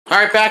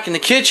Alright, back in the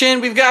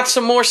kitchen, we've got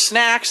some more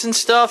snacks and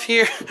stuff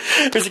here.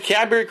 There's a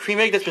Cadbury cream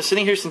egg that's been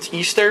sitting here since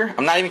Easter.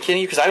 I'm not even kidding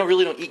you, because I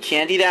don't eat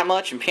candy that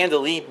much, and Panda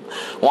Lee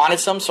wanted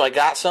some, so I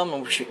got some,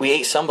 and we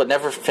ate some, but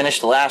never finished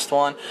the last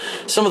one.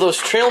 Some of those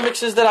trail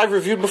mixes that I've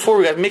reviewed before,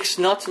 we got mixed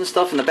nuts and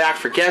stuff in the back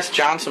for guests.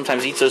 John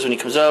sometimes eats those when he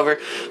comes over.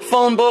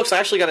 Phone books, I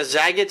actually got a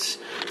Zagat's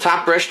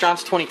Top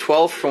Restaurants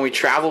 2012 when we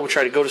travel. We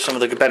try to go to some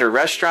of the better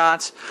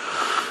restaurants.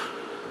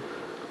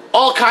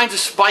 All kinds of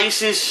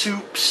spices,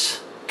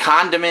 soups,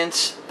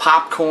 condiments,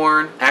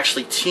 popcorn,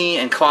 actually tea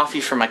and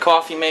coffee from my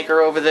coffee maker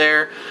over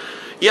there.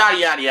 Yada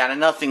yada yada,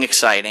 nothing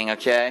exciting,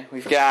 okay?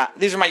 We've got,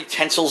 these are my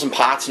utensils and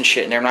pots and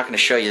shit in there. I'm not going to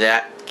show you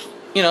that.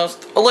 You know,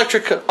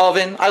 electric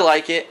oven, I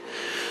like it.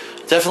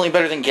 Definitely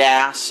better than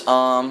gas. You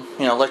know,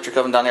 electric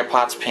oven down there,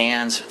 pots,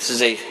 pans. This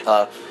is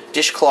a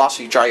dishcloth,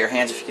 so you dry your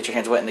hands if you get your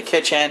hands wet in the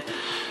kitchen.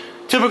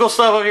 Typical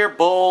stuff over here,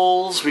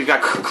 bowls. We've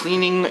got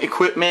cleaning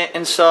equipment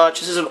and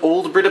such. This is an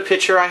old Brita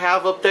pitcher I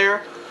have up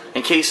there.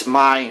 In case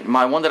my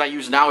one that I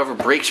use now ever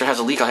breaks or has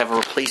a leak, I'll have a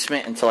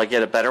replacement until I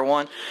get a better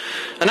one.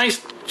 A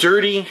nice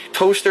dirty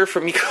toaster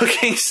for me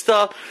cooking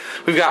stuff.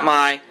 We've got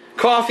my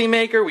coffee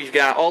maker. We've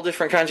got all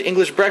different kinds of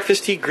English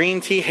breakfast tea,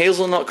 green tea,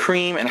 hazelnut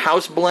cream, and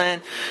house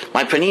blend.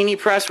 My panini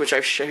press, which I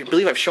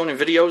believe I've shown in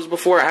videos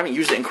before. I haven't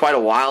used it in quite a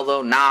while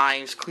though.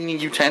 Knives, cleaning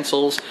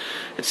utensils,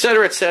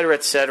 etc., etc.,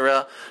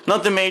 etc.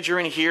 Nothing major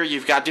in here.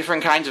 You've got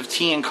different kinds of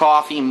tea and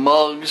coffee,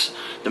 mugs.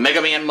 The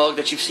Mega Man mug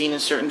that you've seen in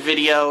certain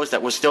videos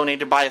that was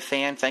donated by a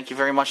fan. Thank you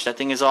very much. That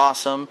thing is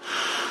awesome.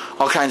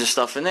 All kinds of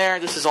stuff in there.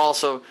 This is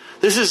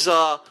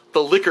the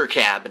liquor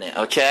cabinet,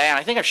 okay? And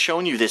I think I've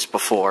shown you this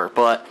before,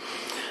 but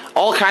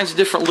all kinds of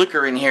different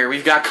liquor in here.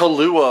 We've got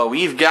Kahlua,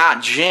 we've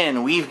got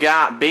gin, we've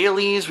got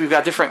Baileys, we've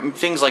got different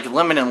things like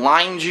lemon and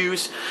lime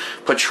juice,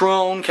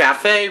 Patron,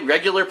 Cafe,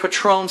 regular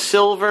Patron,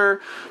 Silver,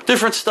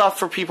 different stuff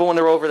for people when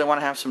they're over, they want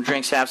to have some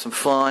drinks, have some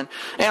fun.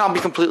 And I'll be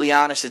completely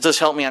honest, it does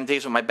help me on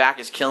days when my back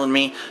is killing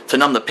me to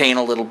numb the pain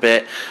a little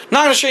bit.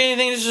 Not going to show you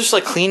anything, it's just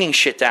like cleaning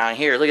shit down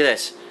here. Look at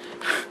this.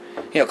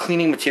 You know,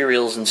 cleaning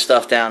materials and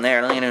stuff down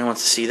there. I don't even want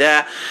to see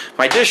that.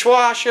 My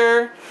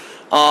dishwasher.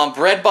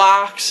 Bread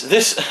box.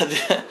 This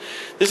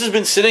has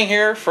been sitting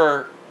here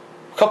for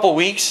a couple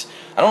weeks.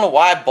 I don't know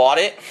why I bought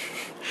it.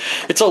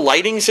 It's a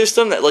lighting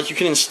system that like you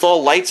can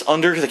install lights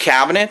under the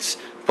cabinets,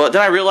 but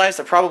then I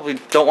realized I probably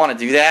don't want to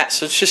do that,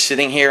 so it's just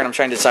sitting here and I'm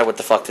trying to decide what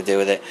the fuck to do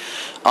with it.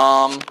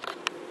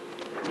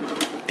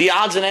 The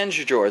odds and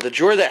ends drawer, the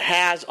drawer that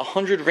has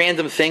 100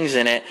 random things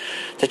in it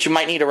that you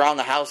might need around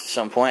the house at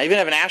some point. I even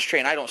have an ashtray,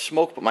 and I don't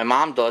smoke, but my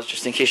mom does,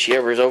 just in case she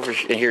ever is over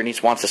in here and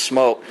wants to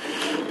smoke.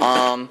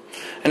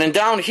 And then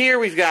down here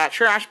we've got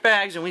trash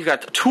bags and we've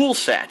got the tool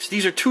sets.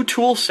 These are 2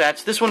 tool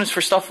sets. This one is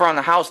for stuff around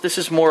the house. This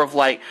is more of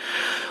like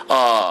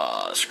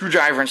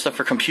screwdriver and stuff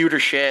for computer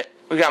shit.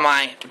 We got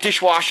my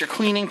dishwasher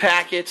cleaning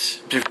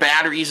packets. There's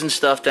batteries and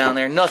stuff down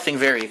there. Nothing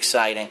very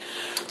exciting.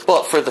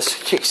 But for the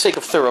sake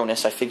of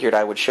thoroughness, I figured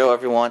I would show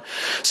everyone.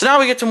 So now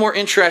we get to more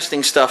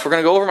interesting stuff. We're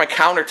going to go over my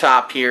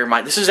countertop here.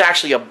 This is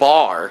actually a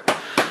bar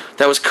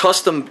that was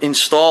custom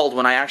installed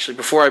when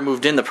before I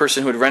moved in, the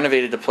person who had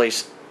renovated the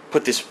place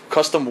put this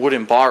custom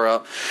wooden bar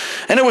up.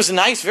 And it was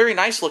nice, very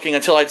nice looking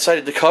until I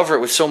decided to cover it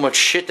with so much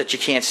shit that you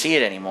can't see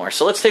it anymore.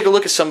 So let's take a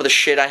look at some of the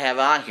shit I have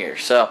on here.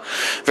 So,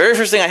 very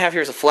first thing I have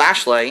here is a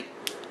flashlight.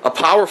 A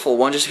powerful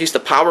one, just in case the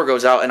power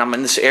goes out and I'm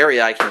in this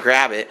area, I can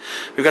grab it.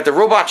 We've got the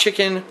Robot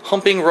Chicken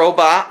humping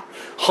robot,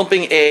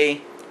 humping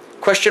a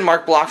question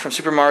mark block from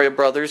Super Mario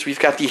Brothers. We've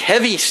got the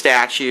Heavy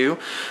statue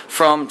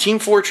from Team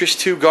Fortress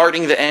 2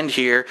 guarding the end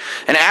here.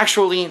 And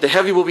actually, the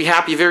Heavy will be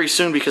happy very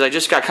soon because I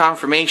just got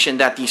confirmation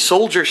that the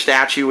Soldier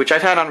statue, which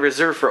I've had on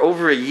reserve for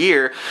over a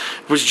year,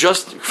 was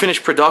just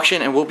finished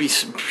production and will be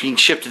being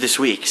shipped this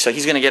week. So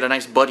he's going to get a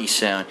nice buddy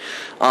soon.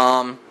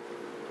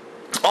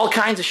 All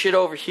kinds of shit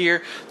over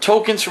here.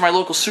 Tokens from my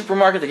local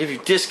supermarket that give you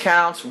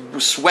discounts,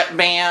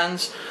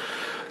 sweatbands,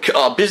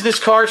 business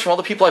cards from all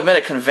the people I've met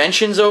at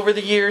conventions over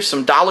the years,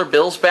 some dollar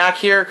bills back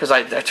here because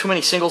I have too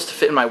many singles to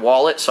fit in my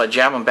wallet, so I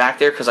jab them back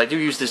there because I do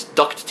use this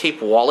duct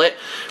tape wallet,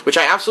 which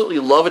I absolutely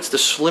love. It's the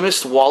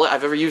slimmest wallet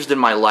I've ever used in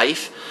my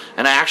life,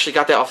 and I actually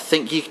got that off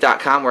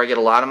thinkgeek.com where I get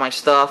a lot of my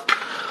stuff.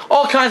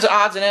 All kinds of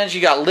odds and ends.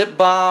 You got lip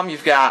balm,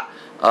 you've got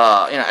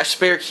a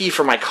spare key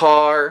for my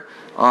car,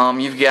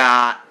 you've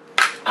got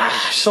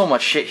so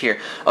much shit here.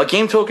 A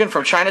game token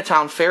from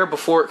Chinatown Fair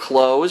before it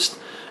closed,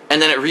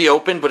 and then it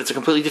reopened, but it's a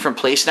completely different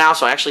place now,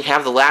 so I actually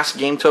have the last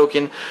game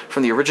token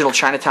from the original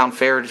Chinatown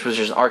Fair, which was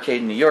just an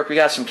arcade in New York. We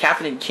got some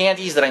caffeinated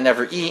candies that I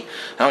never eat.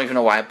 I don't even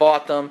know why I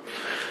bought them.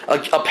 A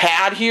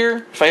pad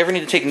here, if I ever need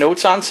to take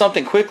notes on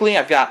something quickly.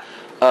 I've got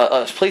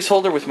a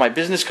placeholder with my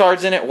business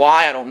cards in it.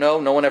 Why? I don't know.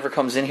 No one ever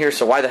comes in here,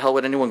 so why the hell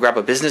would anyone grab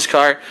a business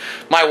card?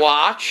 My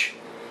watch,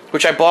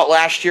 which I bought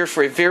last year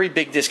for a very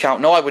big discount.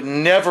 No, I would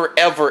never,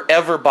 ever,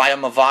 ever buy a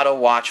Movado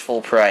watch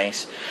full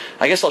price.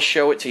 I guess I'll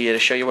show it to you to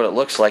show you what it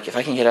looks like if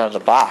I can get out of the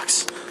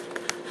box.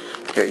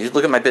 Here, you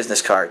look at my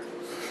business card.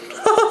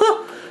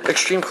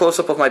 Extreme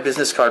close-up of my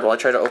business card while I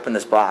try to open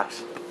this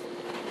box.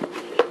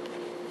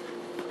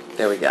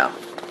 There we go.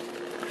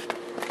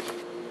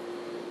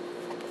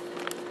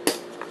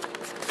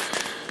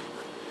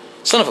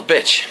 Son of a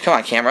bitch. Come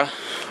on, camera.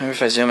 Maybe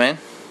if I zoom in.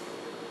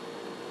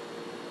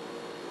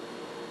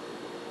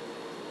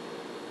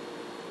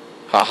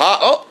 Haha.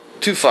 Oh,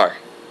 too far.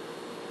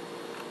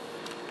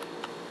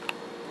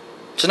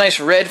 It's a nice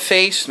red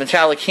face,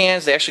 metallic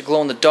hands. They actually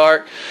glow in the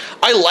dark.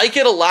 I like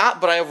it a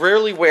lot, but I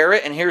rarely wear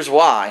it, and here's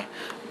why.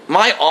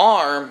 My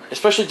arm,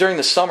 especially during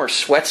the summer,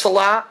 sweats a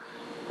lot,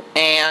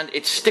 and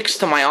it sticks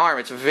to my arm.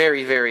 It's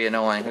very, very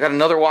annoying. I got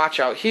another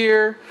watch out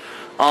here.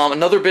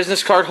 Another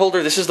business card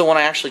holder. This is the one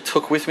I actually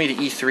took with me to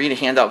E3 to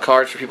hand out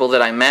cards for people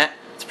that I met.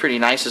 It's pretty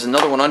nice. There's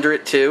another one under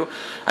it, too.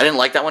 I didn't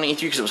like that one at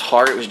E3 because it was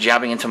hard. It was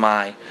jabbing into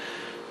my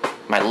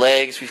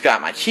legs. We've got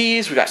my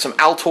keys. We've got some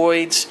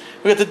Altoids.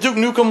 We've got the Duke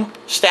Nukem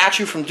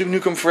statue from Duke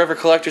Nukem Forever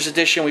Collector's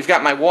Edition. We've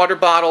got my water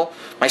bottle,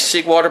 my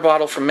SIG water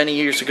bottle from many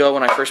years ago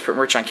when I first put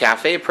merch on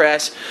Cafe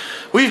Press.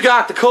 We've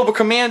got the Cobra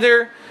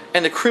Commander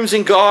and the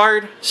Crimson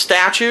Guard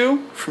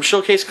statue from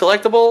Showcase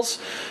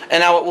Collectibles.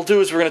 And now what we'll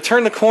do is we're going to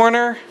turn the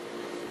corner,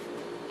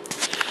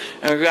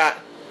 and we've got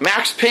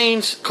Max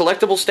Payne's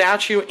collectible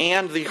statue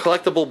and the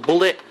collectible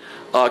bullet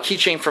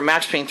keychain from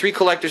Max Payne 3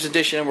 Collector's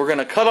Edition. And we're going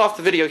to cut off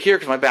the video here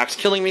because my back's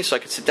killing me, so I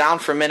can sit down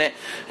for a minute,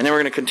 and then we're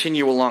going to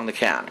continue along the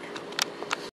counter.